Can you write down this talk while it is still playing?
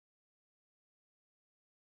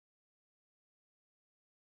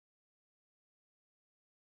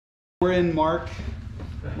We're in Mark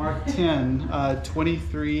 10,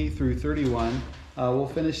 23 through 31. We'll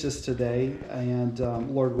finish this today, and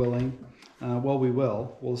Lord willing, we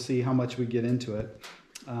will. We'll see how much we get into it.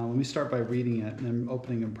 Let me start by reading it and then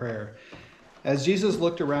opening in prayer. As Jesus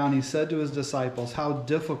looked around, he said to his disciples, "How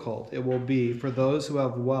difficult it will be for those who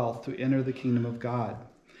have wealth to enter the kingdom of God."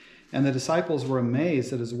 And the disciples were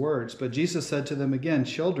amazed at his words. But Jesus said to them again,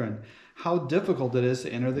 "Children, how difficult it is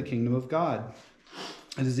to enter the kingdom of God.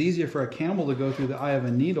 It is easier for a camel to go through the eye of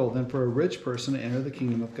a needle than for a rich person to enter the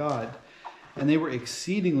kingdom of God." And they were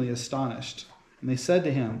exceedingly astonished. And they said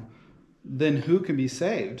to him, "Then who can be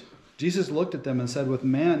saved?" Jesus looked at them and said, "With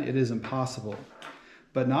man it is impossible,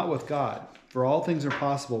 but not with God, for all things are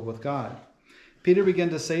possible with God." Peter began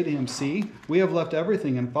to say to him, "See, we have left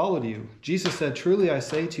everything and followed you." Jesus said, "Truly I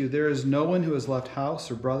say to you, there is no one who has left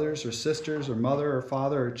house or brothers or sisters or mother or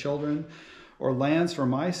father or children or lands for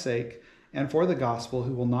my sake and for the gospel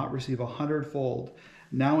who will not receive 100-fold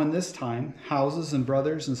now in this time, houses and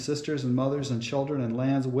brothers and sisters and mothers and children and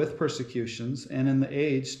lands with persecutions, and in the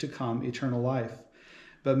age to come eternal life.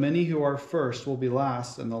 But many who are first will be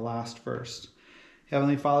last, and the last first."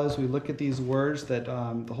 Heavenly Father, as we look at these words that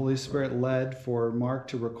the Holy Spirit led for Mark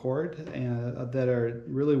to record, and that are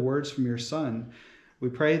really words from your Son, we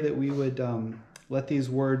pray that we would let these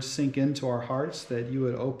words sink into our hearts, that you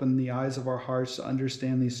would open the eyes of our hearts to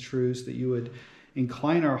understand these truths, that you would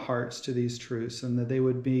incline our hearts to these truths, and that they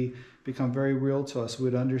would become very real to us. We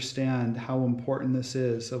would understand how important this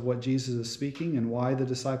is of what Jesus is speaking and why the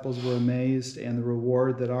disciples were amazed, and the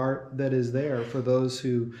reward that is there for those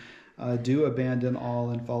who do abandon all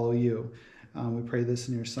and follow you. We pray this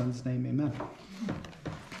in your Son's name. Amen.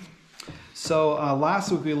 So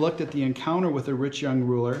last week we looked at the encounter with the rich young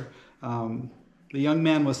ruler. The young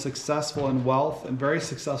man was successful in wealth and very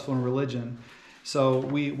successful in religion. So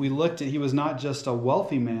we looked at, he was not just a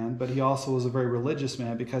wealthy man, but he also was a very religious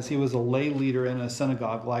man, because he was a lay leader in a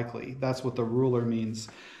synagogue, likely. That's what the ruler means.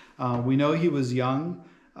 We know he was young,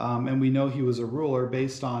 and we know he was a ruler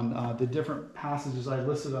based on the different passages I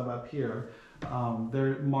listed up here.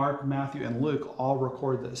 Mark, Matthew, and Luke all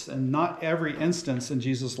record this. And not every instance in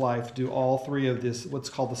Jesus' life do all three of this, what's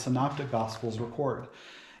called the synoptic gospels, record.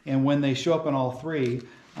 And when they show up in all three,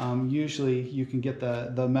 usually you can get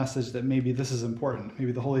the message that maybe this is important.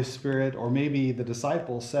 Maybe the Holy Spirit or maybe the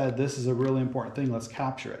disciples said, this is a really important thing, let's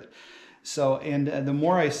capture it. So, and the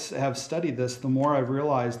more I have studied this, the more I've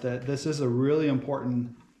realized that this is a really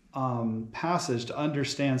important passage to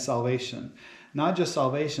understand salvation. Not just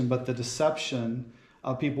salvation, but the deception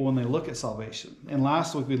of people when they look at salvation. And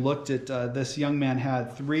last week we looked at this young man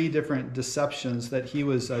had three different deceptions that he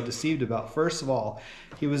was deceived about. First of all,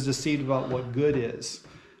 he was deceived about what good is.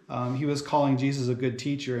 He was calling Jesus a good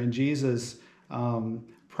teacher, and Jesus,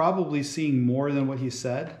 probably seeing more than what he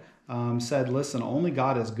said, listen, only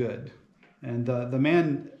God is good. And the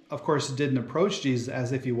man, of course, didn't approach Jesus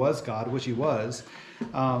as if he was God, which he was.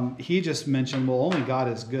 He just mentioned, well, only God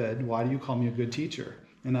is good. Why do you call me a good teacher?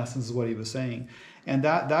 In essence, is what he was saying. And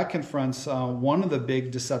that confronts one of the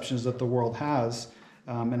big deceptions that the world has,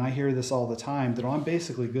 and I hear this all the time, that I'm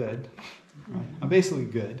basically good. I'm basically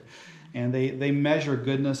good. And they measure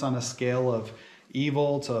goodness on a scale of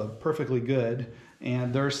evil to perfectly good,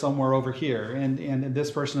 and they're somewhere over here, and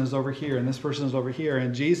this person is over here, and this person is over here,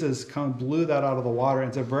 and Jesus kind of blew that out of the water.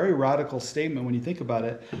 It's a very radical statement when you think about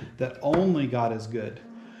it, that only God is good.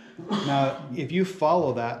 Now, if you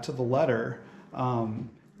follow that to the letter,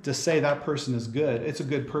 to say that person is good, it's a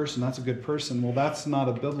good person, that's a good person, well, that's not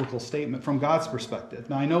a biblical statement from God's perspective.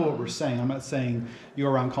 Now, I know what we're saying. I'm not saying you go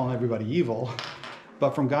around calling everybody evil,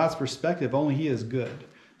 but from God's perspective, only he is good.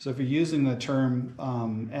 So if you're using the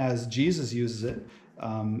term as Jesus uses it,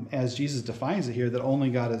 as Jesus defines it here, that only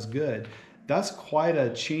God is good, that's quite a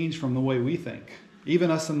change from the way we think. Even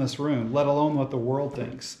us in this room, let alone what the world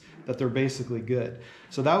thinks, that they're basically good.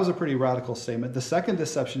 So that was a pretty radical statement. The second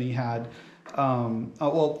deception he had,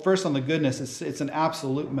 first on the goodness, it's an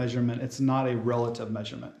absolute measurement. It's not a relative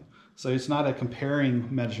measurement. So it's not a comparing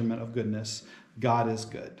measurement of goodness. God is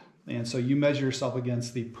good. And so you measure yourself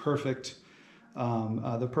against the perfect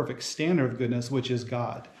standard of goodness, which is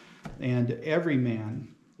God. And every man,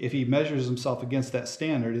 if he measures himself against that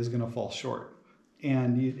standard, is going to fall short.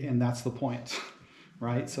 And that's the point,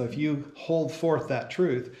 right? So if you hold forth that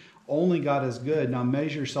truth, only God is good. Now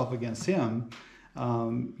measure yourself against him.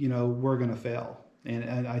 We're going to fail.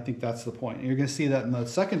 And I think that's the point. And you're going to see that in the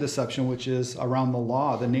second deception, which is around the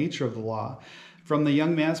law, the nature of the law. From the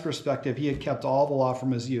young man's perspective, he had kept all the law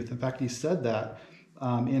from his youth. In fact, he said that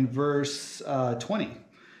in verse 20,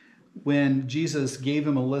 when Jesus gave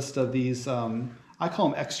him a list of these I call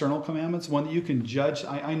them external commandments, one that you can judge.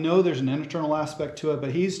 I know there's an internal aspect to it,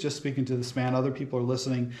 but he's just speaking to this man. Other people are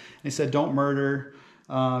listening. And he said, don't murder,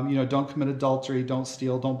 don't commit adultery, don't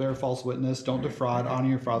steal, don't bear false witness, don't defraud, honor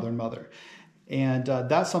your father and mother. And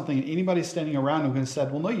that's something anybody standing around him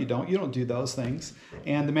said, well, no, you don't do those things.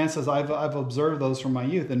 And the man says, I've observed those from my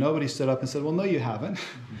youth. And nobody stood up and said, well, no, you haven't.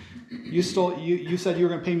 You said you were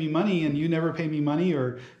going to pay me money and you never pay me money,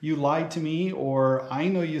 or you lied to me, or I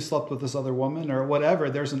know you slept with this other woman, or whatever.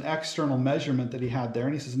 There's an external measurement that he had there.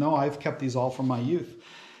 And he says, no, I've kept these all from my youth.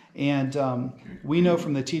 And we know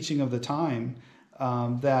from the teaching of the time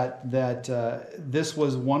that this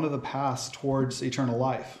was one of the paths towards eternal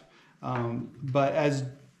life. But as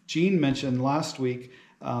Gene mentioned last week,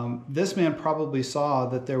 this man probably saw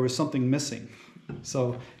that there was something missing.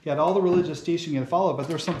 So he had all the religious teaching to follow, but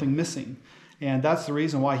there was something missing. And that's the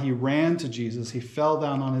reason why he ran to Jesus. He fell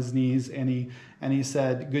down on his knees and he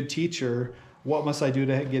said, good teacher, what must I do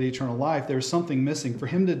to get eternal life? There's something missing. For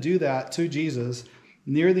him to do that to Jesus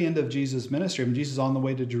near the end of Jesus' ministry, and Jesus is on the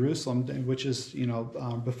way to Jerusalem, which is,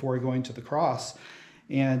 before going to the cross.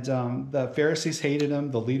 And the Pharisees hated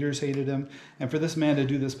him, the leaders hated him. And for this man to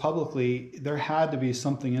do this publicly, there had to be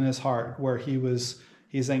something in his heart where he's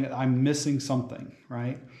saying, I'm missing something,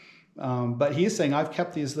 right? But he's saying, I've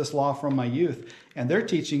kept this law from my youth. And their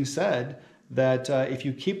teaching said that if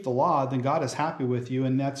you keep the law, then God is happy with you.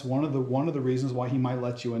 And that's one of the reasons why he might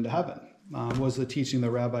let you into heaven, was the teaching the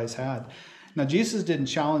rabbis had. Now, Jesus didn't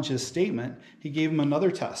challenge his statement. He gave him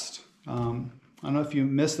another test. I don't know if you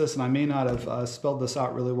missed this, and I may not have spelled this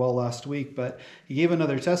out really well last week, but he gave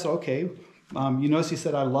another test. Okay, you notice he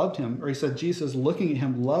said, I loved him, or he said Jesus, looking at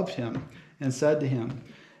him, loved him and said to him.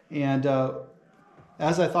 And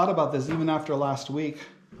as I thought about this, even after last week,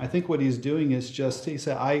 I think what he's doing is just, he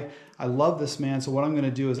said, I love this man, so what I'm going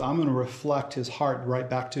to do is I'm going to reflect his heart right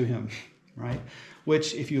back to him, right?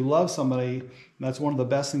 Which, if you love somebody, that's one of the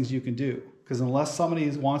best things you can do. Because unless somebody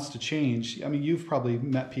wants to change, you've probably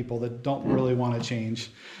met people that don't really want to change,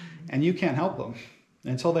 and you can't help them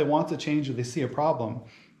until they want to change or they see a problem.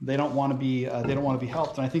 They don't want to be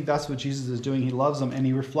helped, and I think that's what Jesus is doing. He loves them, and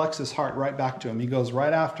he reflects his heart right back to him. He goes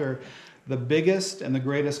right after the biggest and the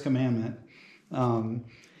greatest commandment.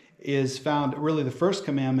 Is found, really the first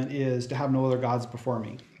commandment is to have no other gods before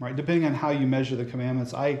me, right? Depending on how you measure the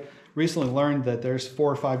commandments. I recently learned that there's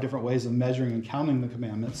 4 or 5 different ways of measuring and counting the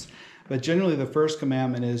commandments. But generally the first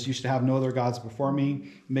commandment is you should have no other gods before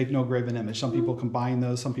me, make no graven image. Some people combine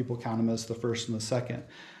those, some people count them as the first and the second.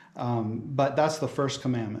 But that's the first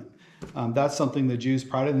commandment. That's something the Jews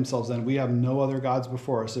prided themselves in. We have no other gods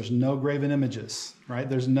before us. There's no graven images, right?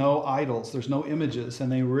 There's no idols. There's no images.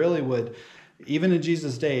 And they really would, even in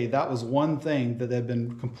Jesus' day, that was one thing that had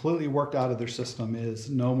been completely worked out of their system, is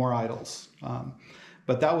no more idols.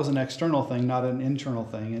 But that was an external thing, not an internal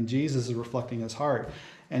thing. And Jesus is reflecting his heart.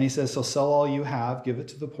 And he says, so sell all you have, give it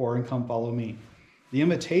to the poor, and come follow me. The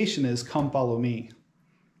invitation is come follow me.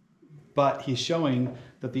 But he's showing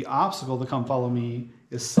that the obstacle to come follow me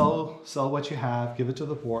is sell what you have, give it to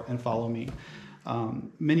the poor, and follow me.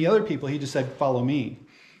 Many other people, he just said, follow me.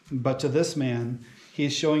 But to this man,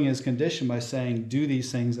 he's showing his condition by saying, do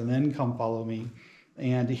these things and then come follow me.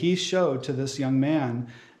 And he showed to this young man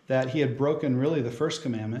that he had broken really the first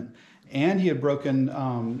commandment, and he had broken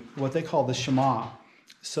what they call the Shema.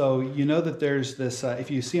 So you know that there's this,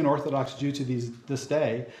 if you see an Orthodox Jew to this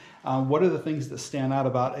day, what are the things that stand out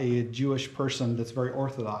about a Jewish person that's very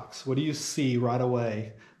Orthodox? What do you see right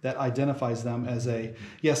away that identifies them as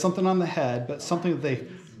something on the head, but something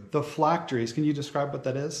that the phylacteries, can you describe what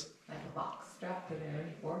that is? Like a box strapped to their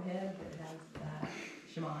forehead that has that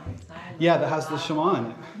Shema inside. Yeah, that has the Shema in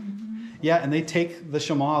it. Yeah, and they take the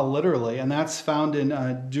Shema literally, and that's found in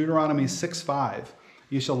Deuteronomy 6:5.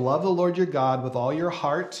 You shall love the Lord your God with all your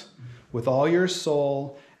heart, with all your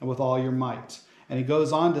soul, and with all your might. And he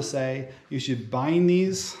goes on to say, you should bind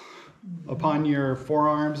these upon your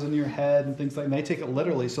forearms and your head and things like that. And they take it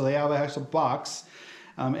literally. So they have an actual box,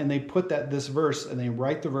 and they put this verse, and they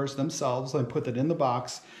write the verse themselves, and put that in the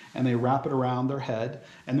box, and they wrap it around their head.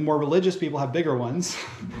 And the more religious people have bigger ones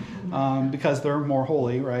because they're more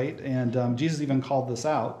holy, right? And Jesus even called this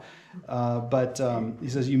out. But he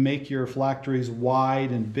says you make your phylacteries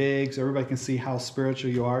wide and big so everybody can see how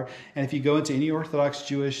spiritual you are. And if you go into any Orthodox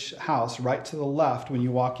Jewish house, right to the left when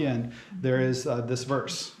you walk in, there is this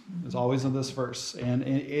verse. There's always in this verse. And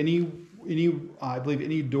I believe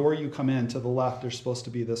any door you come in to the left, there's supposed to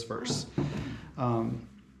be this verse.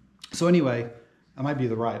 So anyway, I might be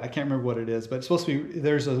the right. I can't remember what it is, but it's supposed to be,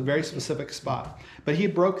 there's a very specific spot. But he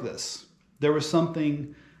broke this. There was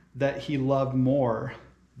something that he loved more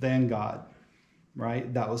than God,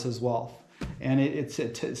 right? That was his wealth. And it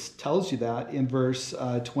tells you that in verse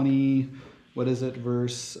 20, what is it,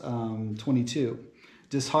 verse 22.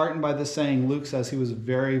 Disheartened by this saying, Luke says he was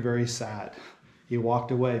very, very sad. He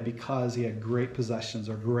walked away because he had great possessions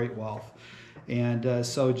or great wealth. And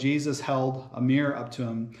so Jesus held a mirror up to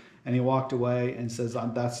him, and he walked away and says,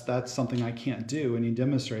 that's something I can't do. And he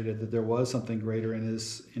demonstrated that there was something greater in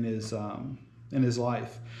his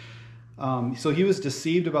life. So he was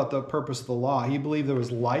deceived about the purpose of the law. He believed there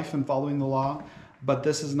was life in following the law, but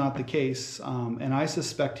this is not the case. And I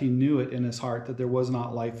suspect he knew it in his heart that there was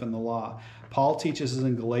not life in the law. Paul teaches us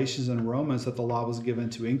in Galatians and Romans that the law was given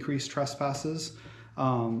to increase trespasses,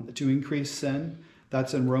 to increase sin.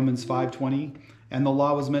 That's in Romans 5:20. And the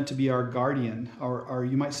law was meant to be our guardian, or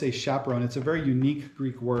you might say chaperone. It's a very unique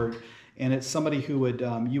Greek word, and it's somebody who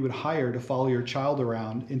you would hire to follow your child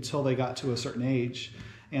around until they got to a certain age.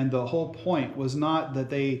 And the whole point was not that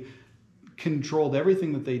they controlled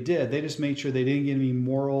everything that they did. They just made sure they didn't get any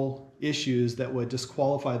moral issues that would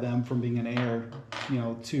disqualify them from being an heir,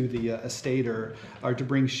 to the estate or to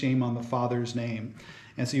bring shame on the father's name.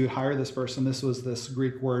 And so you would hire this person. This was this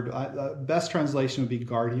Greek word. Best translation would be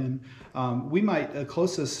guardian.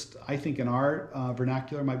 Closest, I think, in our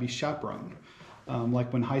vernacular might be chaperone.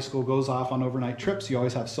 Like when high school goes off on overnight trips, you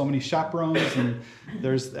always have so many chaperones, and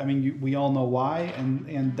we all know why,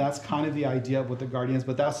 and that's kind of the idea of what the guardian is,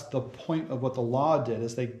 but that's the point of what the law did,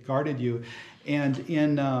 is they guarded you. And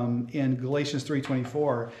in Galatians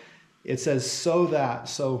 3:24, it says, so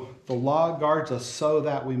the law guards us so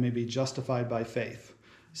that we may be justified by faith.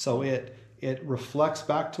 So it reflects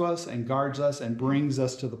back to us and guards us and brings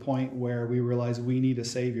us to the point where we realize we need a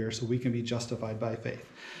Savior so we can be justified by faith.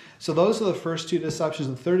 So those are the first two deceptions.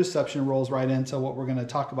 The third deception rolls right into what we're going to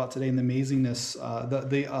talk about today, in the amazingness,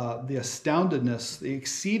 the astoundedness, the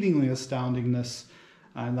exceedingly astoundingness.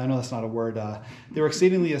 And I know that's not a word. They were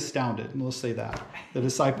exceedingly astounded, and we'll say that. The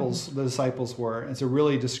disciples were. It's a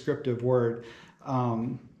really descriptive word.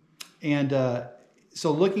 So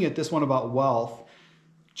looking at this one about wealth,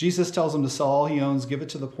 Jesus tells him to sell all he owns, give it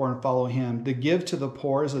to the poor, and follow him. To give to the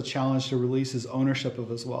poor is a challenge to release his ownership of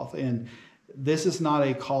his wealth. And this is not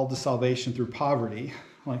a call to salvation through poverty.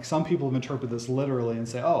 Like some people have interpreted this literally and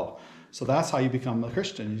say, oh, so that's how you become a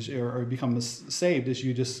Christian or become saved, is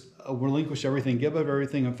you just relinquish everything, give up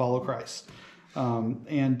everything, and follow Christ. When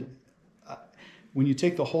you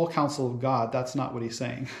take the whole counsel of God, that's not what he's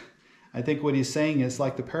saying. I think what he's saying is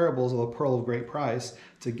like the parables of the pearl of great price.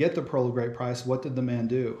 To get the pearl of great price, what did the man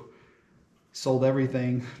do? Sold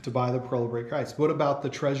everything to buy the pearl of great price. What about the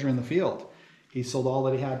treasure in the field? He sold all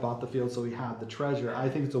that he had, bought the field, so he had the treasure. I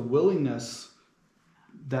think it's a willingness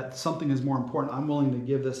that something is more important. I'm willing to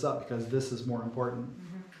give this up because this is more important.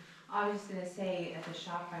 Mm-hmm. I was going to say, at the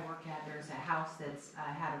shop I work at, there's a house that's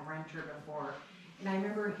had a renter before. And I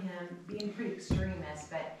remember him being pretty extremist,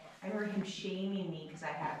 but I remember him shaming me because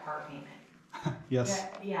I had a car payment. Yes.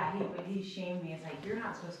 Yeah, he shamed me. It's like, you're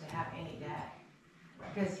not supposed to have any debt.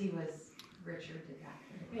 Because he was Richard did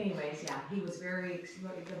that. Anyways, yeah, he was very,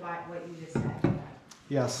 what you just said.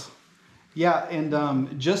 Yes. Yeah,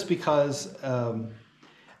 and just because,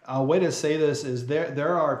 a way to say this is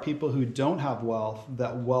there are people who don't have wealth,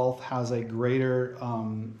 that wealth has a greater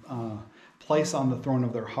place on the throne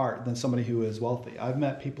of their heart than somebody who is wealthy. I've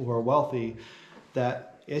met people who are wealthy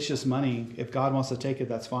that it's just money. If God wants to take it,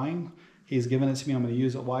 that's fine. He's given it to me. I'm going to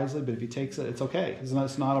use it wisely. But if he takes it, it's okay. It's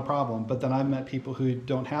not a problem. But then I've met people who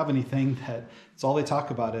don't have anything, that it's all they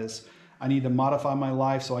talk about is, I need to modify my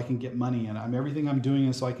life so I can get money. And everything I'm doing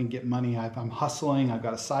is so I can get money. I'm hustling. I've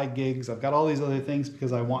got side gigs. I've got all these other things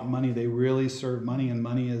because I want money. They really serve money, and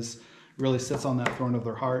money really sits on that throne of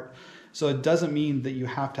their heart. So it doesn't mean that you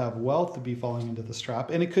have to have wealth to be falling into this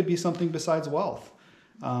trap. And it could be something besides wealth.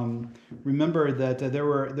 Remember that there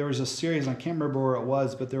was a series, and I can't remember where it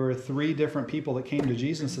was, but there were 3 different people that came to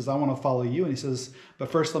Jesus and says, I want to follow you. And he says,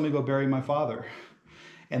 but first let me go bury my father.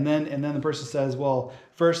 And then the person says, well,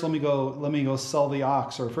 first let me go sell the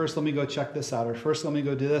ox, or first let me go check this out, or first let me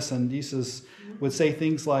go do this. And Jesus would say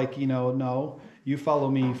things like, no, you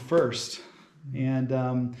follow me first. And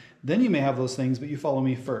then you may have those things, but you follow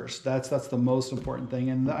me first. That's the most important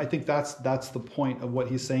thing. And I think that's the point of what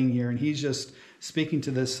he's saying here. And he's just speaking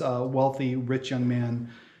to this wealthy, rich young man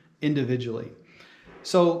individually.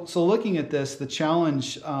 So looking at this, the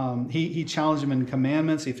challenge, he challenged him in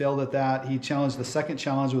commandments. He failed at that. He challenged, the second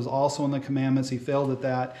challenge was also in the commandments. He failed at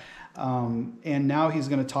that. And now he's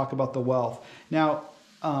going to talk about the wealth. Now,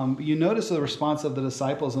 you notice the response of the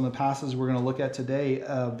disciples in the passage we're going to look at today.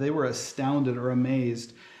 They were astounded or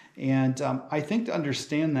amazed. And I think to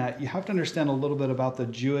understand that, you have to understand a little bit about the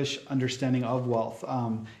Jewish understanding of wealth.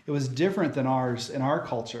 It was different than ours in our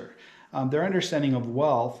culture. their understanding of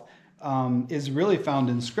wealth is really found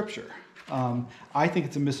in Scripture. I think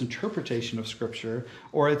it's a misinterpretation of Scripture,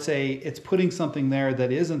 or it's putting something there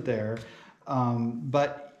that isn't there.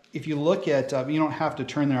 But if you look at, you don't have to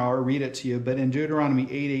turn there, I'll read it to you, but in Deuteronomy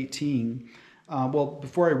 8:18,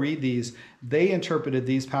 before I read these, they interpreted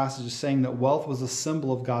these passages saying that wealth was a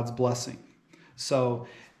symbol of God's blessing. So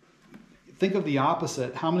think of the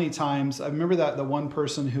opposite. How many times, I remember that the one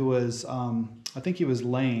person who was, I think he was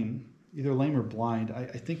lame, either lame or blind. I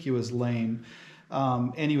think he was lame.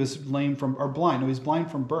 And he was lame from, or blind. No, he was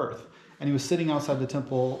blind from birth. And he was sitting outside the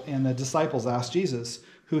temple, and the disciples asked Jesus,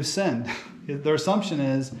 who sinned? Their assumption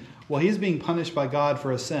is, well, he's being punished by God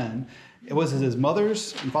for a sin. Was it his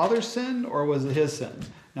mother's and father's sin, or was it his sin?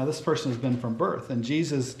 Now, this person has been from birth. And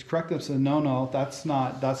Jesus corrected him and said, no, that's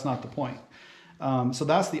not the point. So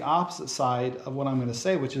that's the opposite side of what I'm going to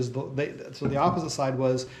say, which is, so the opposite side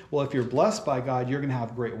was, well, if you're blessed by God, you're going to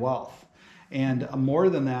have great wealth. And more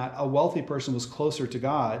than that, a wealthy person was closer to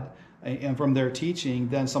God and from their teaching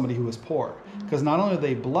than somebody who was poor. Because not only are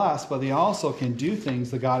they blessed, but they also can do things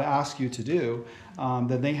that God asks you to do,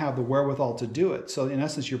 that they have the wherewithal to do it. So in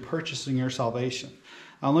essence, you're purchasing your salvation.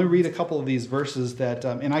 Let me read a couple of these verses that,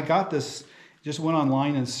 and I got this, just went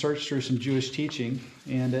online and searched through some Jewish teaching,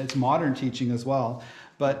 and it's modern teaching as well.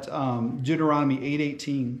 But Deuteronomy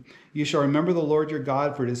 8:18, you shall remember the Lord your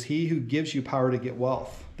God, for it is he who gives you power to get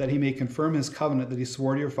wealth, that he may confirm his covenant that he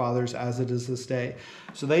swore to your fathers as it is this day.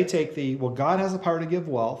 So they take God has the power to give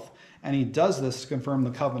wealth, and he does this to confirm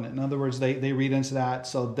the covenant. In other words, they read into that.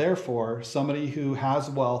 So therefore, somebody who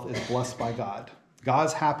has wealth is blessed by God.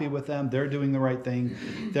 God's happy with them. They're doing the right thing.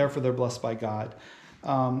 Therefore, they're blessed by God.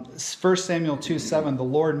 1 Samuel 2:7, the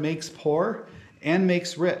Lord makes poor and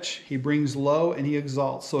makes rich. He brings low and he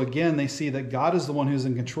exalts. So again, they see that God is the one who's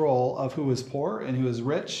in control of who is poor and who is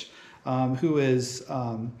rich, who is,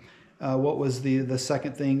 what was the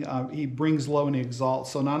second thing? He brings low and he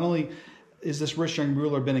exalts. So not only is this rich young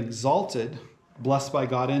ruler been exalted, blessed by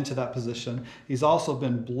God into that position, he's also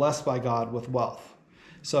been blessed by God with wealth.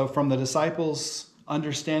 So from the disciples'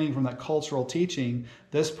 understanding from that cultural teaching,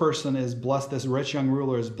 this person is blessed, this rich young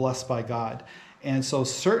ruler is blessed by God. And so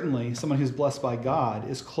certainly someone who's blessed by God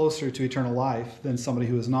is closer to eternal life than somebody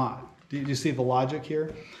who is not. Do you see the logic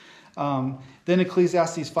here? Then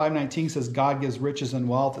Ecclesiastes 5:19 says God gives riches and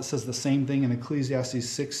wealth. It says the same thing in Ecclesiastes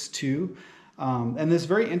 6:2. And this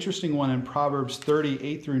very interesting one in Proverbs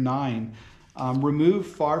 30:8-9. Remove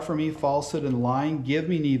far from me falsehood and lying. Give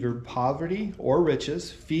me neither poverty or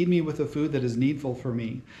riches. Feed me with the food that is needful for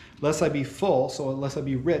me. Lest I be full, so lest I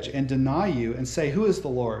be rich, and deny you and say, who is the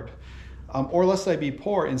Lord? Or lest I be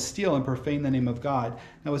poor and steal and profane the name of God.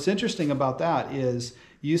 Now what's interesting about that is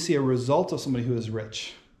you see a result of somebody who is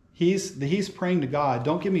rich. He's praying to God,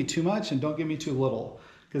 don't give me too much and don't give me too little.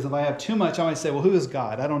 Because if I have too much, I might say, well, who is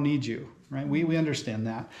God? I don't need you. Right? We understand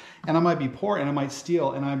that. And I might be poor and I might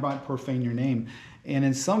steal and I might profane your name. And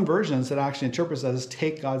in some versions, it actually interprets that as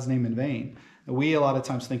take God's name in vain. We a lot of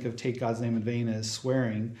times think of take God's name in vain as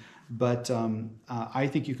swearing. But I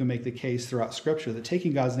think you can make the case throughout Scripture that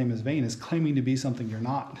taking God's name as vain is claiming to be something you're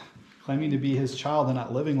not. Claiming to be his child and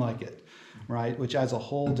not living like it. Right? Which adds a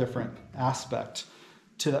whole different aspect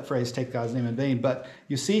to that phrase, take God's name in vain. But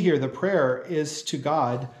you see here, the prayer is to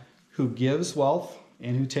God who gives wealth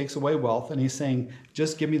and who takes away wealth. And he's saying,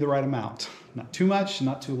 just give me the right amount. Not too much,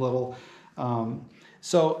 not too little.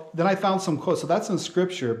 So then I found some quotes. So that's in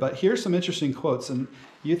Scripture. But here's some interesting quotes. And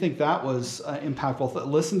you think that was impactful.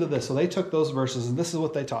 Listen to this. So they took those verses, and this is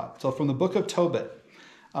what they taught. So from the book of Tobit,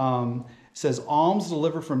 it says, alms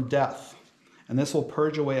deliver from death, and this will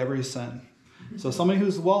purge away every sin. So somebody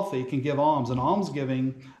who's wealthy can give alms. And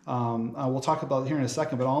almsgiving, we'll talk about it here in a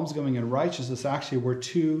second, but almsgiving and righteousness actually were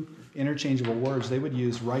two interchangeable words. They would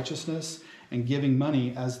use righteousness and giving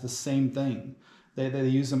money as the same thing. They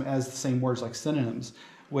use them as the same words, like synonyms,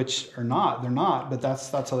 which are not. They're not, but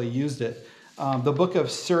that's how they used it. The book of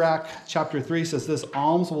Sirach, chapter 3, says this,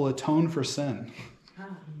 alms will atone for sin.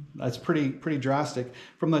 That's pretty drastic.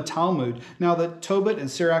 From the Talmud. Now, the Tobit and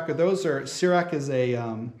Sirach, Sirach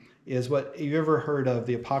is what, have you ever heard of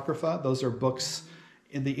the Apocrypha? Those are books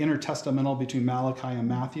in the intertestamental between Malachi and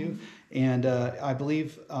Matthew. And I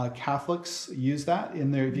believe Catholics use that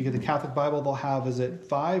in there. If you get the Catholic Bible, they'll have, is it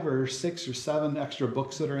 5 or 6 or 7 extra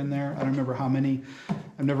books that are in there? I don't remember how many.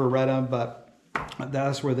 I've never read them, but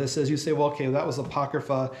that's where this is. You say, well, okay, that was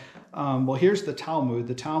Apocrypha. Well, here's the Talmud.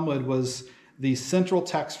 The Talmud was the central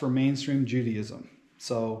text for mainstream Judaism.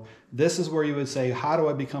 So this is where you would say, how do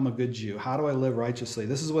I become a good Jew? How do I live righteously?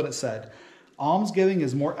 This is what it said. Almsgiving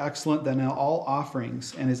is more excellent than all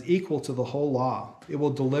offerings and is equal to the whole law. It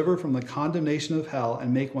will deliver from the condemnation of hell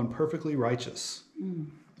and make one perfectly righteous.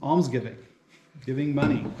 Almsgiving, giving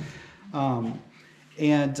money.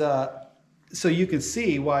 So you can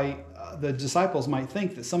see why the disciples might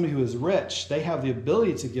think that somebody who is rich, they have the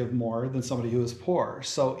ability to give more than somebody who is poor.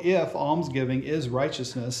 So if almsgiving is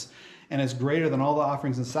righteousness and is greater than all the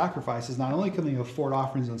offerings and sacrifices, not only can they afford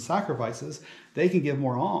offerings and sacrifices, they can give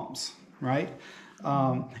more alms, right?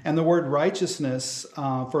 And the word righteousness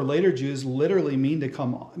for later Jews literally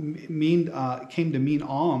came to mean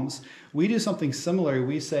alms. We do something similar.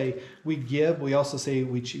 We say we give. We also say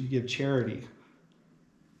we give charity.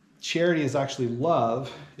 Charity is actually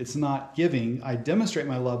love. It's not giving. I demonstrate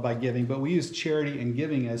my love by giving, but we use charity and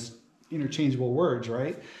giving as interchangeable words,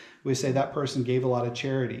 right? We say that person gave a lot of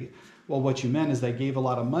charity. Well, what you meant is they gave a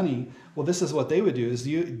lot of money. Well, this is what they would do is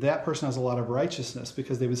that person has a lot of righteousness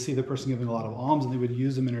because they would see the person giving a lot of alms and they would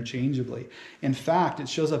use them interchangeably. In fact, it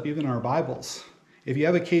shows up even in our Bibles. If you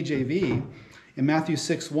have a KJV, in Matthew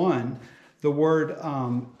 6:1, the word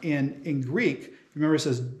in Greek, remember it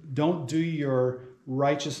says, don't do your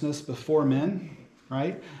righteousness before men,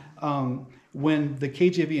 right? When the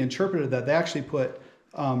KJV interpreted that, they actually put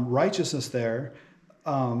righteousness there.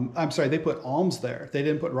 They put alms there. They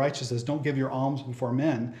didn't put righteousness. Don't give your alms before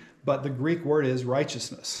men. But the Greek word is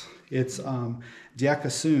righteousness. It's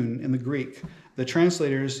diakasun in the Greek. The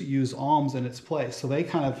translators use alms in its place. So they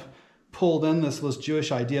kind of pulled in this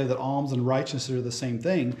Jewish idea that alms and righteousness are the same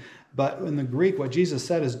thing. But in the Greek, what Jesus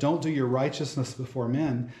said is don't do your righteousness before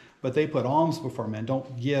men, but they put alms before men.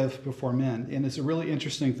 Don't give before men. And it's a really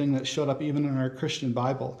interesting thing that showed up even in our Christian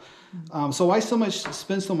Bible. So why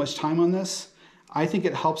spend so much time on this? I think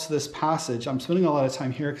it helps this passage. I'm spending a lot of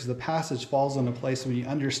time here because the passage falls into place when you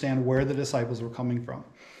understand where the disciples were coming from.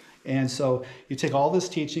 And so you take all this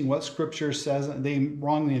teaching, what Scripture says, and they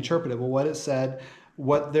wrongly interpret it, but what it said,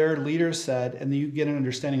 what their leaders said, and then you get an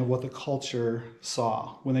understanding of what the culture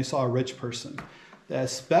saw when they saw a rich person,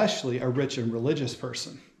 especially a rich and religious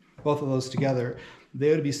person. Both of those together, they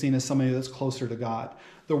would be seen as somebody that's closer to God.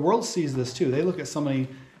 The world sees this too. They look at somebody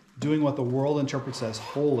doing what the world interprets as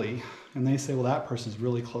holy, and they say, well, that person's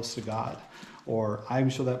really close to God. Or I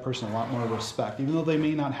show that person a lot more respect. Even though they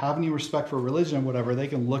may not have any respect for religion or whatever, they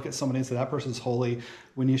can look at somebody and say, that person's holy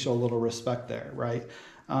when you show a little respect there, right?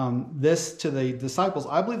 This to the disciples,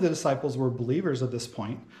 I believe the disciples were believers at this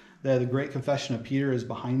point. The great confession of Peter is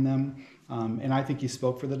behind them. And I think he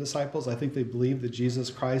spoke for the disciples. I think they believed that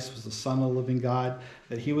Jesus Christ was the Son of the living God,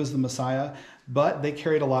 that he was the Messiah. But they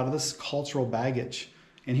carried a lot of this cultural baggage.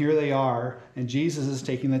 And here they are, and Jesus is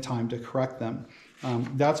taking the time to correct them.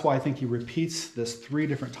 That's why I think he repeats this 3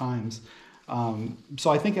 different times.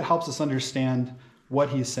 So I think it helps us understand what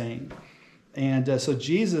he's saying. And so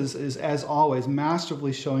Jesus is, as always,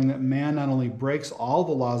 masterfully showing that man not only breaks all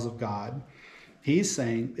the laws of God, he's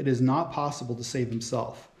saying it is not possible to save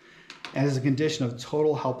himself. And as a condition of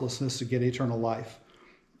total helplessness to get eternal life.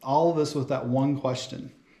 All of this with that one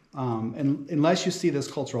question. And unless you see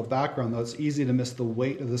this cultural background, though, it's easy to miss the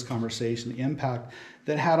weight of this conversation, the impact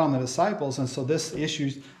that it had on the disciples. And so this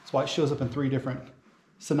issue, that's why it shows up in 3 different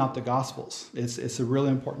synoptic gospels. It's a really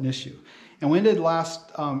important issue. And when did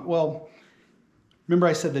remember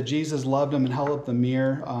I said that Jesus loved them and held up the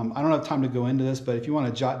mirror. I don't have time to go into this, but if you want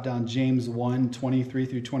to jot down James 1:23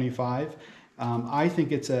 through 25, I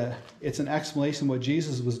think it's an explanation of what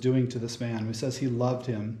Jesus was doing to this man. He says he loved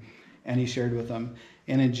him and he shared with him.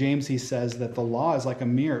 And in James, he says that the law is like a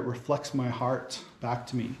mirror. It reflects my heart back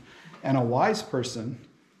to me. And a wise person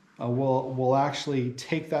will actually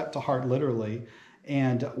take that to heart literally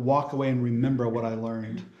and walk away and remember what I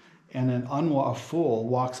learned. And a fool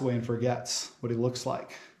walks away and forgets what he looks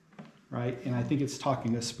like, right? And I think it's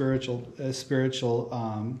talking a spiritual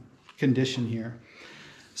condition here.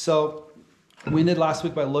 So we ended last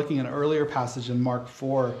week by looking at an earlier passage in Mark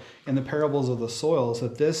 4 in the parables of the soils,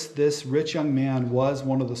 that this rich young man was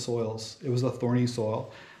one of the soils. It was a thorny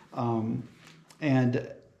soil. And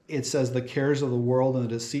it says the cares of the world and the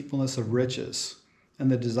deceitfulness of riches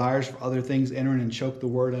and the desires for other things enter in and choke the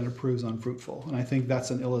word and it proves unfruitful. And I think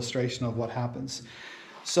that's an illustration of what happens.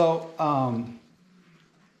 So now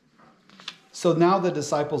the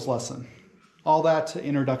disciples' lesson. All that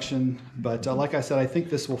introduction, but like I said, I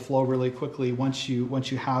think this will flow really quickly once you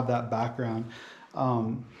have that background.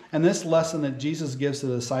 And this lesson that Jesus gives to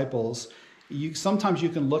the disciples, sometimes you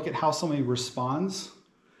can look at how somebody responds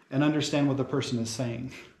and understand what the person is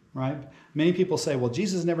saying, right? Many people say, well,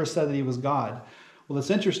 Jesus never said that he was God. Well,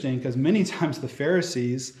 it's interesting because many times the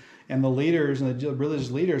Pharisees and the leaders and the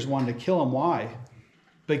religious leaders wanted to kill him. Why?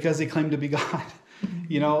 Because he claimed to be God.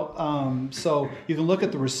 So you can look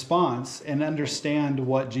at the response and understand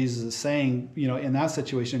what Jesus is saying, in that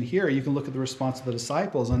situation. Here, you can look at the response of the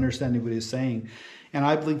disciples, understanding what he's saying. And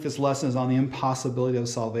I believe this lesson is on the impossibility of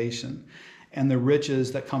salvation and the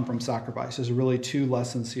riches that come from sacrifice. There's really two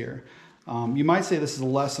lessons here. You might say this is a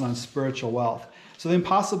lesson on spiritual wealth. So the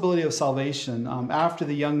impossibility of salvation, after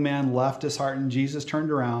the young man left disheartened, Jesus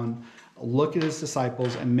turned around, looked at his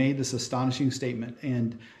disciples, and made this astonishing statement.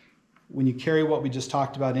 And when you carry what we just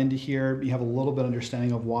talked about into here, you have a little bit of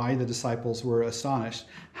understanding of why the disciples were astonished.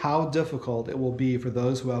 How difficult it will be for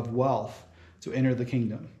those who have wealth to enter the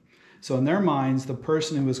kingdom. So in their minds, the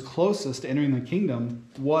person who was closest to entering the kingdom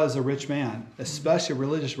was a rich man, especially a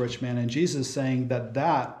religious rich man. And Jesus is saying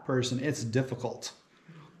that person, it's difficult.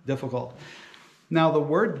 Difficult. Now, the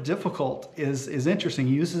word difficult is interesting.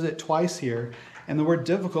 He uses it twice here. And the word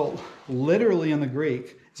difficult, literally in the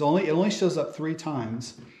Greek, it only shows up 3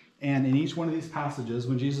 times. And in each one of these passages,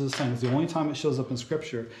 when Jesus is saying it's the only time it shows up in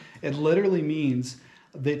Scripture, it literally means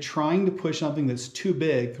that trying to push something that's too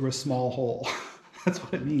big through a small hole. That's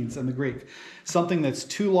what it means in the Greek. Something that's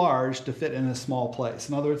too large to fit in a small place.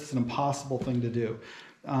 In other words, it's an impossible thing to do.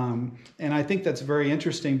 And I think that's very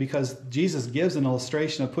interesting because Jesus gives an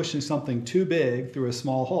illustration of pushing something too big through a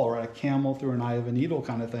small hole, right? A camel through an eye of a needle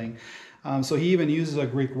kind of thing. So he even uses a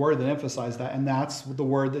Greek word that emphasizes that, and that's the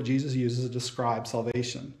word that Jesus uses to describe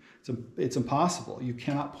salvation. It's impossible. You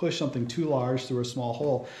cannot push something too large through a small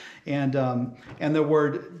hole. And the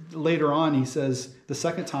word later on, he says the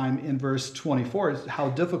second time in verse 24 is how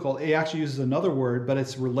difficult. He actually uses another word, but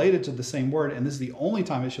it's related to the same word. And this is the only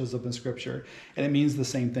time it shows up in Scripture. And it means the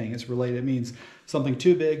same thing. It's related. It means something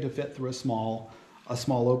too big to fit through a small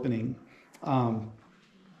opening.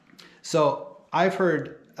 So I've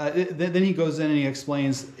heard. Then he goes in and he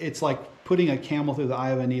explains it's like putting a camel through the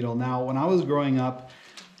eye of a needle. Now, when I was growing up,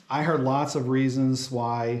 I heard lots of reasons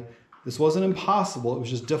why this wasn't impossible. It was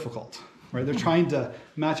just difficult, right? They're trying to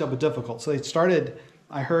match up with difficult. So they started,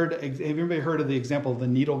 have anybody heard of the example of the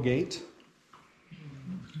needle gate?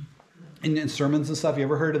 In sermons and stuff, you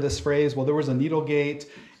ever heard of this phrase? Well, there was a needle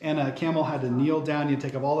gate and a camel had to kneel down. You'd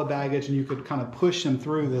take up all the baggage and you could kind of push him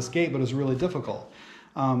through this gate, but it was really difficult.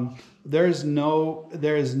 There is no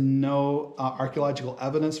archaeological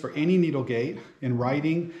evidence for any needle gate in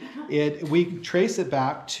writing. We trace it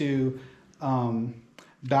back to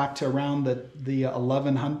around the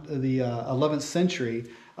 11th century.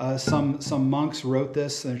 Some monks wrote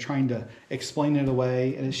this and they're trying to explain it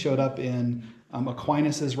away, and it showed up in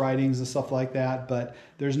Aquinas's writings and stuff like that. But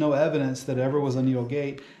there's no evidence that it ever was a needle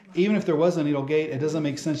gate. Even if there was a needle gate, it doesn't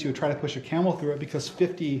make sense you would try to push a camel through it because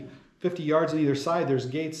 50 yards on either side, there's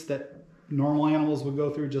gates that normal animals would go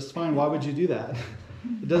through just fine. Why would you do that?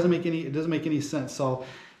 It doesn't make any sense. So,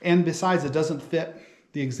 and besides, it doesn't fit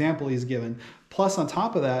the example he's given. Plus, on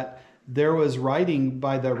top of that, there was writing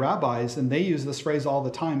by the rabbis, and they use this phrase all the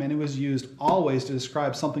time, and it was used always to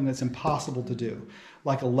describe something that's impossible to do,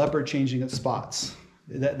 like a leopard changing its spots.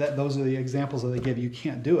 Those are the examples that they give. You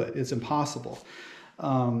can't do it. It's impossible.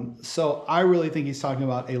 So I really think he's talking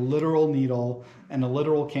about a literal needle and a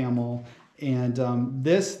literal camel. And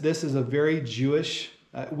this is a very Jewish,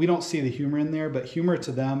 we don't see the humor in there, but humor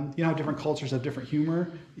to them, how different cultures have different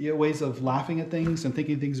humor, ways of laughing at things and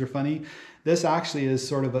thinking things are funny. This actually is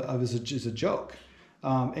sort of is a joke.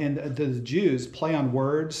 And the Jews play on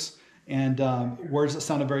words and words that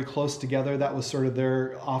sounded very close together. That was sort of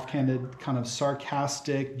their offhanded kind of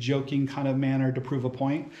sarcastic, joking kind of manner to prove a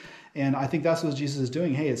point. And I think that's what Jesus is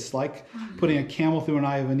doing. Hey, it's like putting a camel through an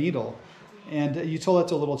eye of a needle. And you told that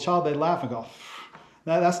to a little child, they'd laugh and go,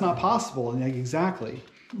 that's not possible. And exactly.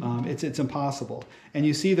 It's impossible. And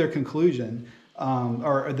you see their conclusion,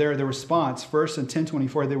 or their response. First in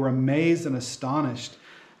 10:24, they were amazed and astonished.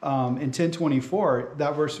 In 10:24,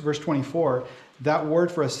 that verse 24, that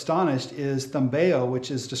word for astonished is thambeo, which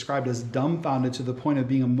is described as dumbfounded to the point of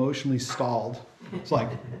being emotionally stalled. It's like,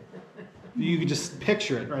 you could just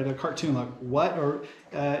picture it, right? A cartoon, like what?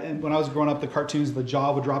 And when I was growing up, the cartoons, the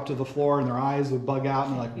jaw would drop to the floor and their eyes would bug out,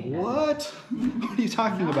 and they're like, what? What are you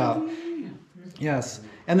talking about? Yes.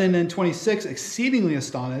 And then in 26, exceedingly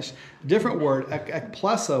astonished, different word,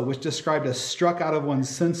 ekpleso, which described as struck out of one's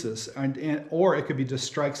senses, or it could be to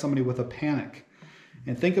strike somebody with a panic.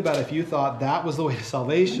 And think about if you thought that was the way to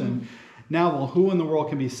salvation. Now, well, who in the world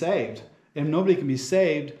can be saved? If nobody can be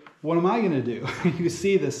saved, what am I going to do? You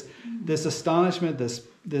see this astonishment, this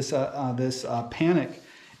panic,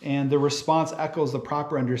 and the response echoes the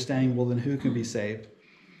proper understanding. Well, then who can be saved?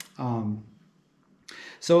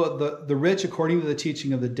 So the rich, according to the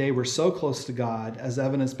teaching of the day, were so close to God, as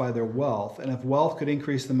evidenced by their wealth. And if wealth could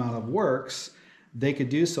increase the amount of works, they could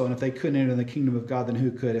do so. And if they couldn't enter the kingdom of God, then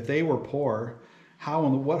who could? If they were poor, how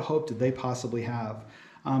and what hope did they possibly have?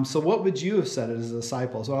 So what would you have said as a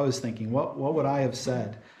disciple? So I was thinking, what would I have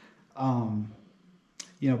said?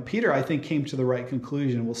 Peter, I think, came to the right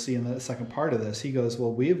conclusion. We'll see in the second part of this. He goes,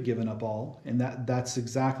 well, we have given up all. And that's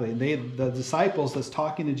exactly. The disciples that's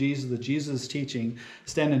talking to Jesus, that Jesus is teaching,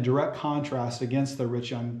 stand in direct contrast against the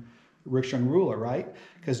rich young ruler, right?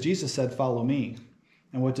 Because Jesus said, follow me.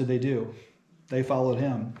 And what did they do? They followed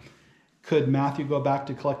him. Could Matthew go back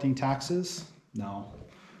to collecting taxes? No.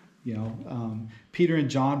 Peter and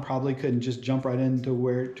John probably couldn't just jump right into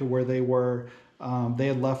where they were. They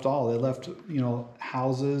had left all. They left,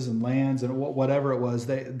 houses and lands and whatever it was.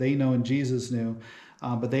 They know and Jesus knew,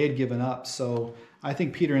 but they had given up. So I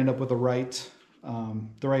think Peter ended up with the right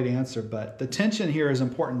answer. But the tension here is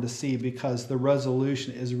important to see because the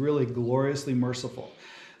resolution is really gloriously merciful.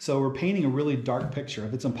 So we're painting a really dark picture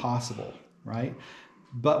if it's impossible, right?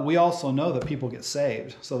 But we also know that people get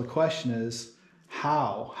saved. So the question is,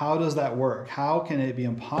 how? How does that work? How can it be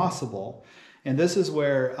impossible? And this is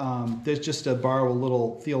where, there's just to borrow a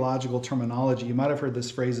little theological terminology, you might have heard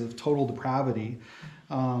this phrase of total depravity.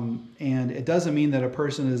 And it doesn't mean that a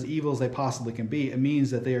person is as evil as they possibly can be. It means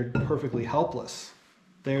that they are perfectly helpless.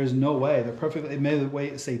 There's no way. It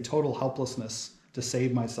may say total helplessness to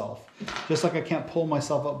save myself. Just like I can't pull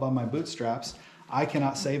myself up by my bootstraps, I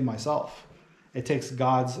cannot save myself. It takes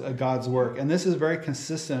God's work. And this is very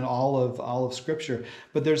consistent in all of Scripture.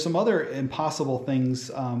 But there's some other impossible things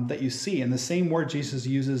that you see. And the same word Jesus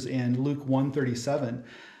uses in Luke 1:37.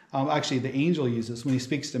 Actually, the angel uses when he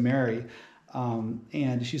speaks to Mary.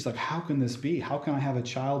 And she's like, how can this be? How can I have a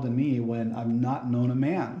child in me when I've not known a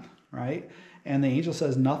man? Right? And the angel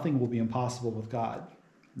says, nothing will be impossible with God.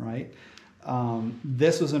 Right?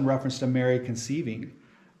 This was in reference to Mary conceiving.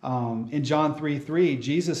 In John 3:3,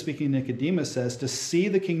 Jesus speaking to Nicodemus says, to see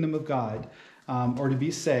the kingdom of God or to be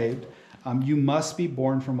saved, you must be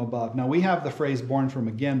born from above. Now we have the phrase born from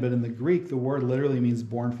again, but in the Greek, the word literally means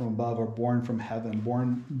born from above or born from heaven,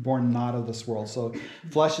 born not of this world. So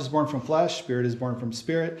flesh is born from flesh, spirit is born from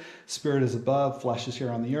spirit, spirit is above, flesh is here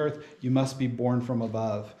on the earth. You must be born from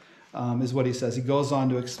above. Is what he says. He goes on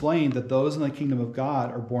to explain that those in the kingdom of God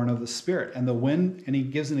are born of the Spirit. And the wind, and he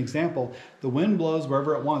gives an example, the wind blows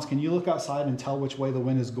wherever it wants. Can you look outside and tell which way the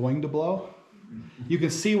wind is going to blow? You can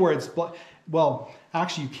see where it's well,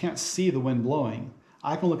 actually you can't see the wind blowing.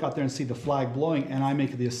 I can look out there and see the flag blowing, and I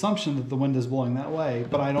make the assumption that the wind is blowing that way,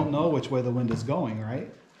 but I don't know which way the wind is going, right?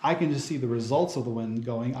 I can just see the results of the wind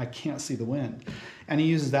going. I can't see the wind. And he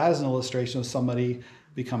uses that as an illustration of somebody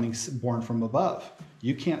becoming born from above.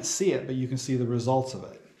 You can't see it, but you can see the results of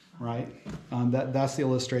it, right? That's the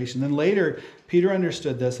illustration. Then later, Peter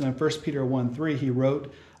understood this, and in 1 Peter 1:3, he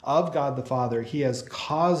wrote, of God the Father, he has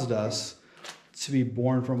caused us to be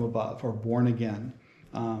born from above, or born again.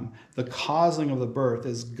 The causing of the birth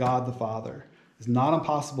is God the Father. It's not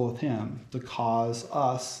impossible with him to cause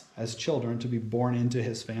us as children to be born into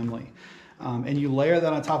his family. And you layer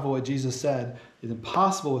that on top of what Jesus said, it's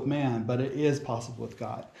impossible with man, but it is possible with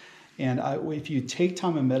God. And if you take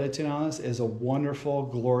time and meditate on this, it's a wonderful,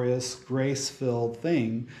 glorious, grace-filled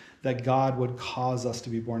thing that God would cause us to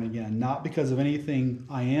be born again. Not because of anything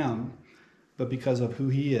I am, but because of who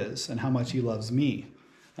he is and how much he loves me.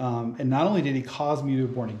 And not only did he cause me to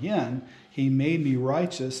be born again, he made me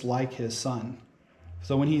righteous like his son.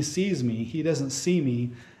 So when he sees me, he doesn't see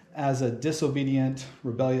me as a disobedient,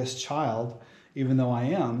 rebellious child, even though I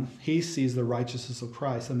am. He sees the righteousness of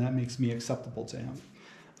Christ, and that makes me acceptable to him.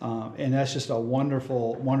 And that's just a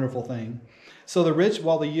wonderful, wonderful thing. So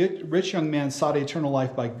while the rich young man sought eternal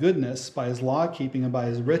life by goodness, by his law keeping, and by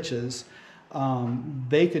his riches,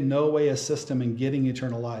 they could no way assist him in getting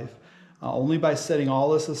eternal life. Only by setting all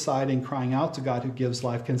this aside and crying out to God who gives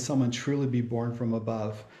life can someone truly be born from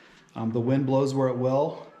above. The wind blows where it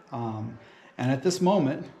will. And at this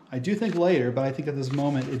moment, I do think later, but I think at this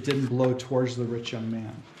moment it didn't blow towards the rich young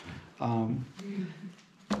man.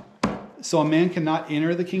 So a man cannot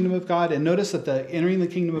enter the kingdom of God. And notice that the entering the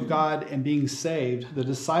kingdom of God and being saved, the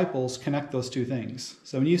disciples connect those two things.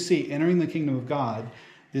 So when you see entering the kingdom of God,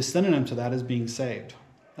 the synonym to that is being saved.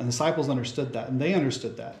 And the disciples understood that, and they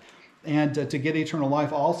understood that. And to get eternal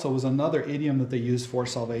life also was another idiom that they used for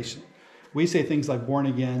salvation. We say things like born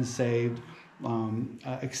again, saved,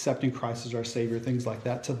 accepting Christ as our Savior, things like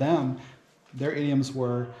that. To them, their idioms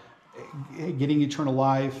were getting eternal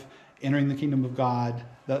life, entering the kingdom of God,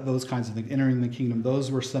 those kinds of things, entering the kingdom. Those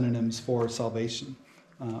were synonyms for salvation.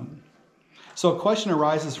 So a question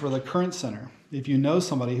arises for the current sinner. If you know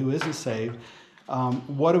somebody who isn't saved,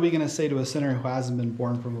 what are we going to say to a sinner who hasn't been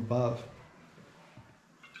born from above?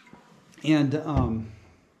 And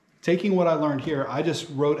taking what I learned here, I just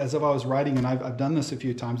wrote as if I was writing, and I've done this a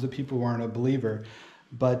few times with people who aren't a believer.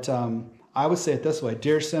 But I would say it this way: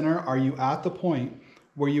 Dear sinner, are you at the point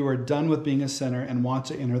where you are done with being a sinner and want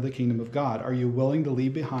to enter the kingdom of God? Are you willing to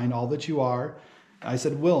leave behind all that you are? I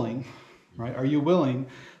said willing, right? Are you willing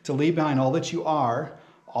to leave behind all that you are,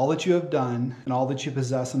 all that you have done, and all that you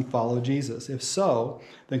possess, and follow Jesus? If so,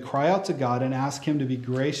 then cry out to God and ask him to be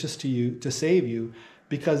gracious to you, to save you,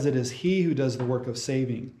 because it is he who does the work of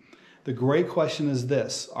saving. The great question is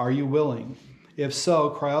this: are you willing? If so,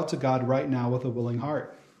 cry out to God right now with a willing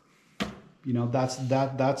heart. You know, that's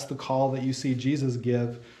the call that you see Jesus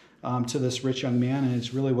give to this rich young man, and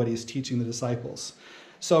it's really what he's teaching the disciples.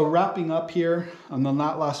 So wrapping up here on the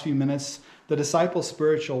last few minutes, the disciples'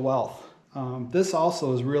 spiritual wealth. This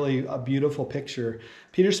also is really a beautiful picture.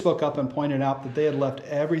 Peter spoke up and pointed out that they had left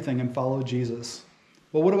everything and followed Jesus.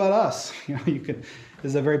 Well, what about us? You know, this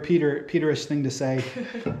is a very Peterish thing to say.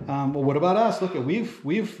 Well, what about us? Look,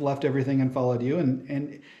 we've left everything and followed you,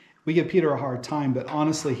 and we give Peter a hard time, but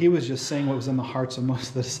honestly, he was just saying what was in the hearts of most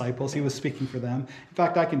of the disciples. He was speaking for them. In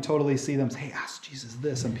fact, I can totally see them say, hey, ask Jesus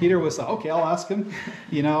this. And Peter was like, okay, I'll ask him,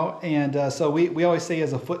 you know. And so we always say he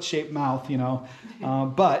has a foot-shaped mouth, you know.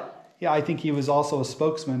 But yeah, I think he was also a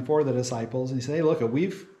spokesman for the disciples. And he said, hey, look,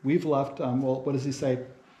 we've left, well, what does he say?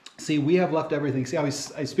 See, we have left everything. See how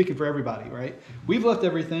he's speaking for everybody, right? We've left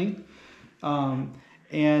everything.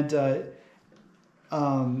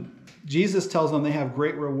 Jesus tells them they have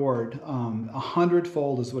great reward.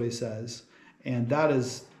 100-fold is what he says. And that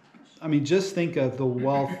is, I mean, just think of the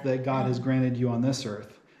wealth that God has granted you on this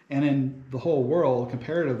earth. And in the whole world,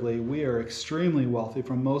 comparatively, we are extremely wealthy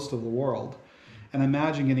from most of the world. And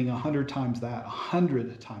imagine getting 100 times that,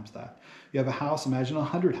 100 times that. You have a house, imagine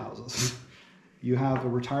 100 houses. You have a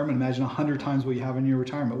retirement, imagine 100 times what you have in your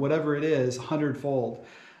retirement. Whatever it is, 100-fold.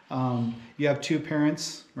 You have 2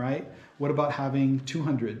 parents, right? What about having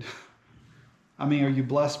 200? I mean, are you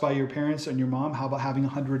blessed by your parents and your mom? How about having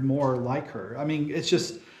 100 more like her? I mean, it's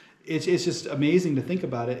just amazing to think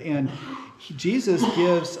about it. And Jesus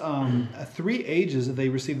gives 3 ages that they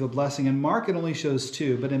receive the blessing. In Mark, it only shows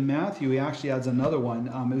 2, but in Matthew, he actually adds another one,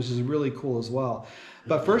 which is really cool as well.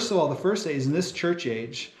 But first of all, the first age, in this church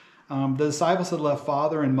age, the disciples had left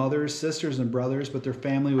father and mothers, sisters and brothers, but their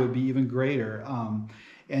family would be even greater.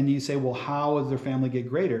 And you say, well, how would their family get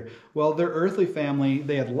greater? Well, their earthly family,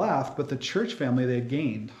 they had left, but the church family they had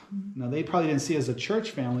gained. Now, they probably didn't see it as a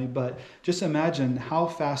church family, but just imagine how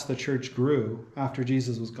fast the church grew after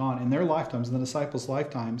Jesus was gone. In their lifetimes, in the disciples'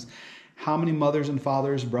 lifetimes, how many mothers and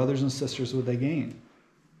fathers, brothers and sisters would they gain?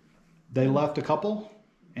 They left a couple,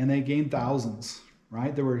 and they gained thousands,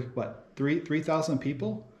 right? There were, 3,000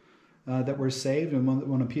 people that were saved in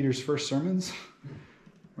one of Peter's first sermons?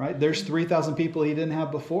 Right? There's 3,000 people he didn't have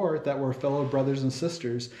before that were fellow brothers and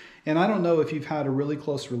sisters. And I don't know if you've had a really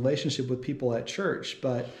close relationship with people at church,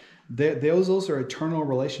 but those are eternal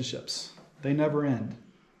relationships. They never end.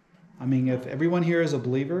 I mean, if everyone here is a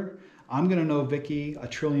believer, I'm going to know Vicky 1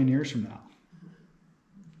 trillion years from now.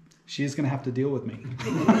 She's going to have to deal with me.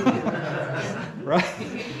 Right?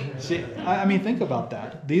 I mean, think about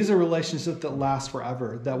that. These are relationships that last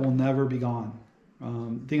forever, that will never be gone.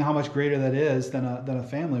 Think how much greater that is than a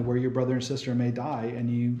family where your brother and sister may die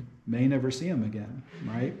and you may never see them again,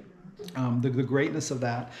 right? The greatness of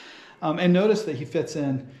that. And notice that he fits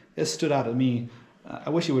in, it stood out to me.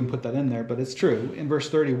 I wish he wouldn't put that in there, but it's true. In verse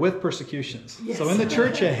 30, with persecutions. Yes. So in the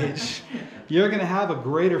church age, you're going to have a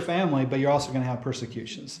greater family, but you're also going to have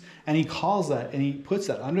persecutions. And he calls that, and he puts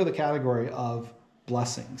that under the category of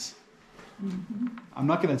blessings. Mm-hmm. I'm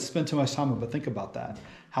not going to spend too much time on it, but think about that.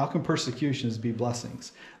 How can persecutions be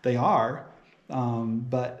blessings? They are,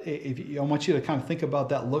 but I want you to kind of think about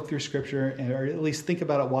that, look through Scripture, or at least think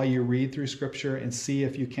about it while you read through Scripture and see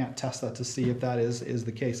if you can't test that to see if that is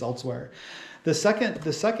the case elsewhere. The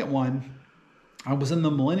second one was in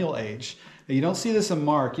the millennial age. Now, you don't see this in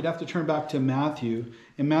Mark. You'd have to turn back to Matthew.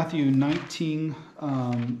 In Matthew 19,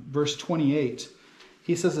 verse 28,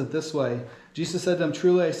 he says it this way. Jesus said to them,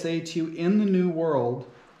 truly I say to you, in the new world,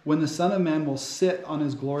 when the Son of Man will sit on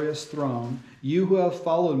his glorious throne, you who have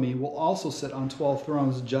followed me will also sit on 12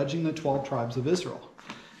 thrones, judging the 12 tribes of Israel.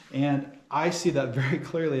 And I see that very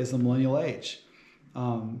clearly as the millennial age.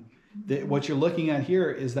 What you're looking at here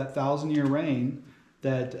is that 1,000-year reign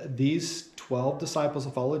that these 12 disciples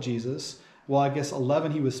have followed Jesus. Well, I guess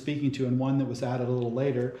 11 he was speaking to and one that was added a little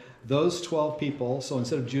later. Those 12 people, so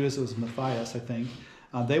instead of Judas, it was Matthias, I think.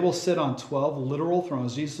 They will sit on 12 literal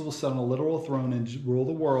thrones. Jesus will sit on a literal throne and rule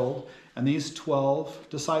the world. And these 12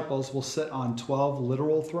 disciples will sit on 12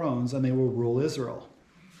 literal thrones and they will rule Israel.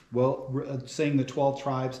 saying the 12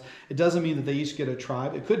 tribes. It doesn't mean that they each get a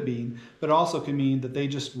tribe. It could be, but it also could mean that they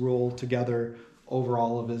just rule together over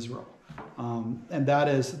all of Israel. And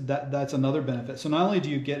that's another benefit. So not only do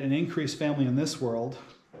you get an increased family in this world,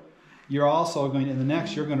 you're also going, in the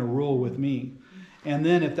next, you're going to rule with me. And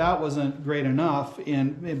then if that wasn't great enough,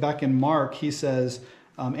 back in Mark, he says,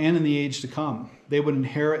 and in the age to come, they would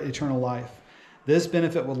inherit eternal life. This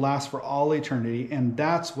benefit would last for all eternity, and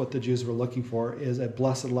that's what the Jews were looking for, is a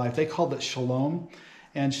blessed life. They called it shalom,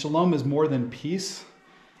 and shalom is more than peace.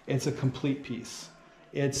 It's a complete peace.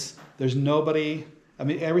 There's nobody,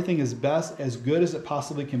 everything is best, as good as it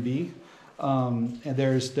possibly can be. And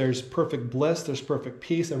there's perfect bliss, there's perfect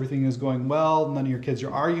peace, everything is going well, none of your kids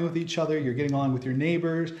are arguing with each other, you're getting along with your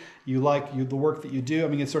neighbors, you like the work that you do.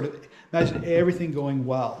 It's sort of, imagine everything going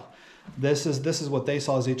well. This is what they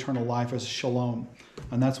saw as eternal life, as shalom.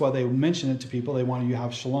 And that's why they mention it to people. They want you to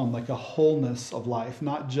have shalom, like a wholeness of life,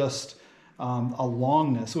 not just a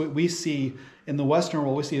longness. We see, in the Western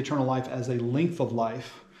world, we see eternal life as a length of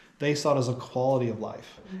life. They saw it as a quality of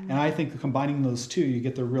life. And I think combining those two, you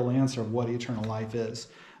get the real answer of what eternal life is.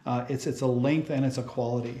 It's a length and it's a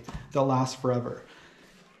quality that lasts forever.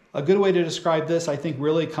 A good way to describe this, I think,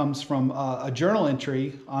 really comes from a journal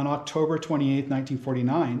entry on October 28,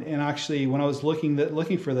 1949. And actually, when I was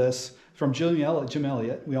looking for this, from Jim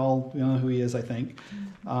Elliot, we all know who he is, I think.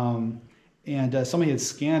 And somebody had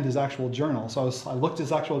scanned his actual journal. So I looked at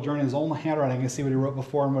his actual journal, his own handwriting, and see what he wrote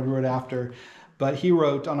before and what he wrote after. But he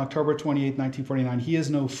wrote on October 28, 1949, "He is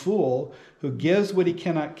no fool who gives what he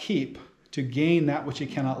cannot keep to gain that which he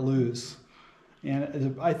cannot lose."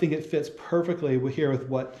 And I think it fits perfectly here with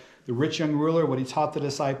what the rich young ruler, what he taught the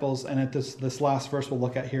disciples, and at this last verse we'll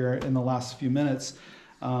look at here in the last few minutes.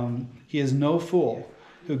 He is no fool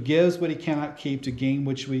who gives what he cannot keep to gain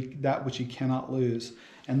that which he cannot lose.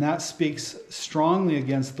 And that speaks strongly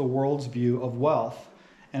against the world's view of wealth.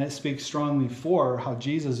 And it speaks strongly for how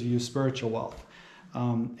Jesus views spiritual wealth.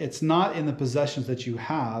 It's not in the possessions that you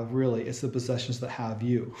have, really. It's the possessions that have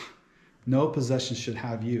you. No possessions should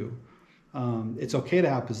have you. It's okay to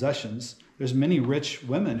have possessions. There's many rich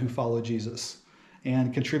women who follow Jesus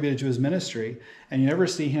and contributed to his ministry. And you never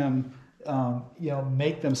see him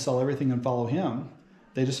make them sell everything and follow him.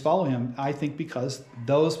 They just follow him, I think, because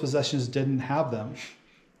those possessions didn't have them.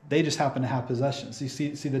 They just happen to have possessions. You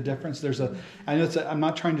see the difference? I'm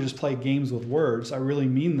not trying to just play games with words. I really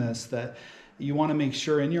mean this, that you want to make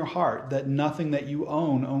sure in your heart that nothing that you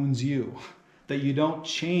own owns you, that you don't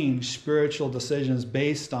change spiritual decisions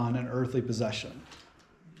based on an earthly possession.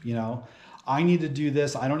 I need to do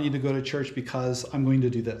this. I don't need to go to church because I'm going to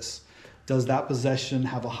do this. Does that possession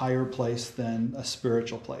have a higher place than a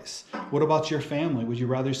spiritual place? What about your family? Would you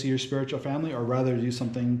rather see your spiritual family or rather do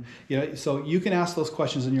something? So you can ask those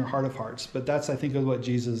questions in your heart of hearts, but that's, I think, what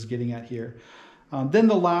Jesus is getting at here. Then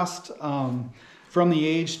the last, from the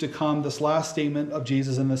age to come, this last statement of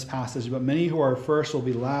Jesus in this passage, but many who are first will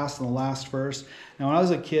be last and the last first. Now, when I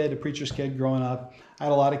was a kid, a preacher's kid growing up, I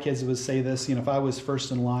had a lot of kids that would say this, if I was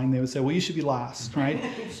first in line, they would say, well, you should be last, right?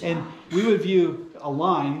 And we would view a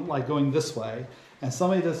line like going this way, and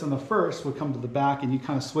somebody that's in the first would come to the back, and you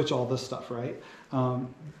kind of switch all this stuff, right?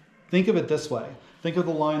 Think of it this way. Think of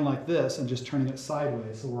the line like this and just turning it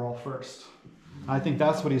sideways so we're all first. I think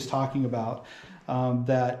that's what he's talking about,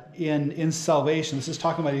 that in salvation, this is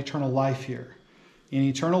talking about eternal life here. In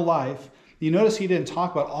eternal life, you notice he didn't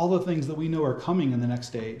talk about all the things that we know are coming in the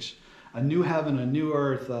next age. A new heaven, a new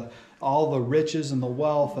earth, all the riches and the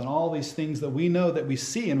wealth and all these things that we know that we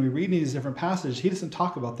see and we read in these different passages. He doesn't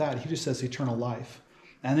talk about that. He just says eternal life.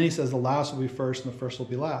 And then he says the last will be first and the first will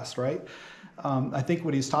be last, right? I think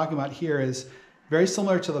what he's talking about here is very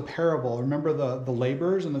similar to the parable. Remember the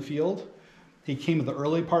laborers in the field? He came at the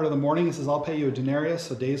early part of the morning. He says, I'll pay you a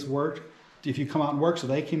denarius, a day's work, if you come out and work. So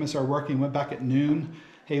they came and started working, went back at noon.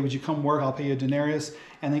 Hey, would you come work? I'll pay you a denarius.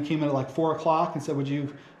 And they came in at like 4 o'clock and said, would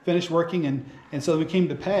you finish working? And so we came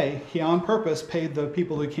to pay. He on purpose paid the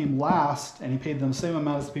people who came last, and he paid them the same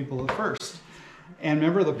amount as the people at first. And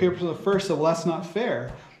remember, the people at first said, well, that's not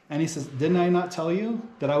fair. And he says, didn't I not tell you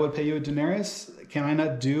that I would pay you a denarius? Can I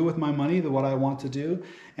not do with my money what I want to do?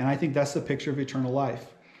 And I think that's the picture of eternal life.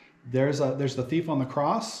 There's the thief on the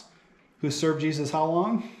cross who served Jesus how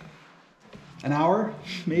long? An hour,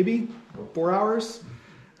 maybe? 4 hours?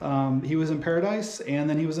 He was in paradise, and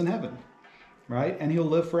then he was in heaven. Right? And he'll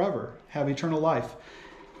live forever, have eternal life.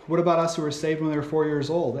 What about us who were saved when they were 4 years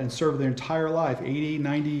old and served their entire life, 80,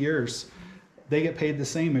 90 years? They get paid the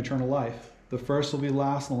same eternal life. The first will be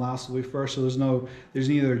last and the last will be first. So there's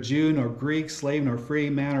neither Jew nor Greek, slave nor free,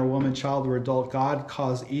 man or woman, child or adult. God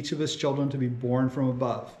caused each of his children to be born from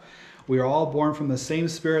above. We are all born from the same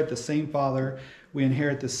Spirit, the same Father. We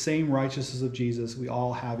inherit the same righteousness of Jesus. We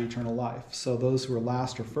all have eternal life. So those who are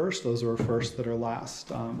last are first. Those who are first that are last.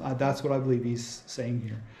 That's what I believe he's saying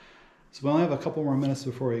here. So we only have a couple more minutes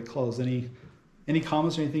before we close. Any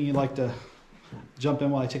comments or anything you'd like to jump in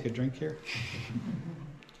while I take a drink here?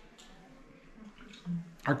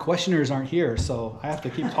 Our questioners aren't here, so I have to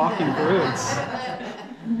keep talking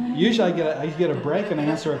through. Usually I get a break and I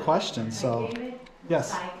answer a question. So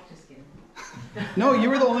yes. Just kidding. No, you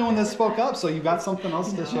were the only one that spoke up, so you got something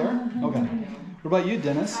else to share? Okay. What about you,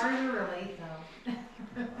 Dennis? Sorry to relate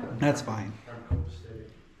though. That's fine. I'm copacetic.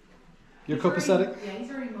 You're He's already- copacetic? Yeah,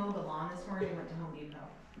 he's already mowed the lawn this morning and went to Home Depot.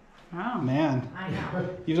 Wow. Man, I know.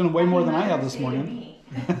 you've done way more than I have He this understated morning. me.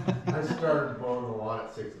 I started mowing the lawn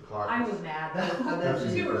at 6 o'clock. I was mad And though. then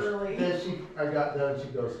she Too goes- early. Then I got done, she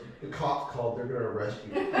goes, the cops called, they're gonna arrest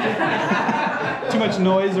you. Too much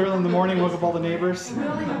noise early in the morning, woke up all the neighbors. We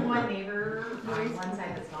only have one neighbor on one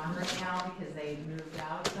side that's gone right now because they moved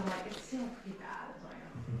out, so I'm like, it's still pretty bad.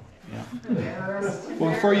 It's like, embarrassed.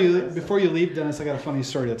 Well, before you leave, Dennis, I got a funny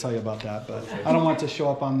story to tell you about that, but I don't want it to show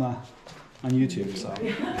up on YouTube. So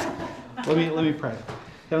let me pray.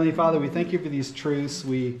 Heavenly Father, we thank you for these truths.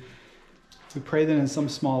 We pray that in some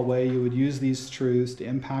small way you would use these truths to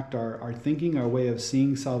impact our thinking, our way of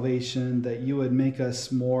seeing salvation, that you would make us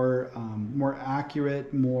more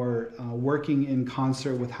accurate, more working in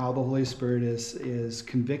concert with how the Holy Spirit is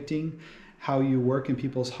convicting, how you work in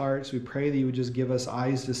people's hearts. We pray that you would just give us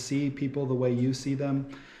eyes to see people the way you see them.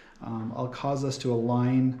 I'll cause us to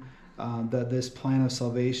align that this plan of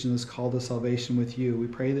salvation, this call to salvation with you. We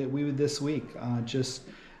pray that we would this week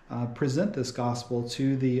present this gospel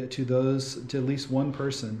to at least one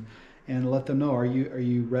person, and let them know: Are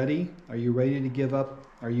you ready? Are you ready to give up?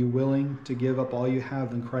 Are you willing to give up all you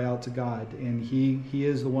have and cry out to God? And He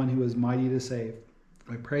is the one who is mighty to save.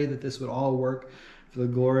 I pray that this would all work for the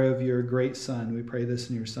glory of your great Son. We pray this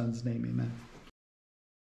in your Son's name. Amen.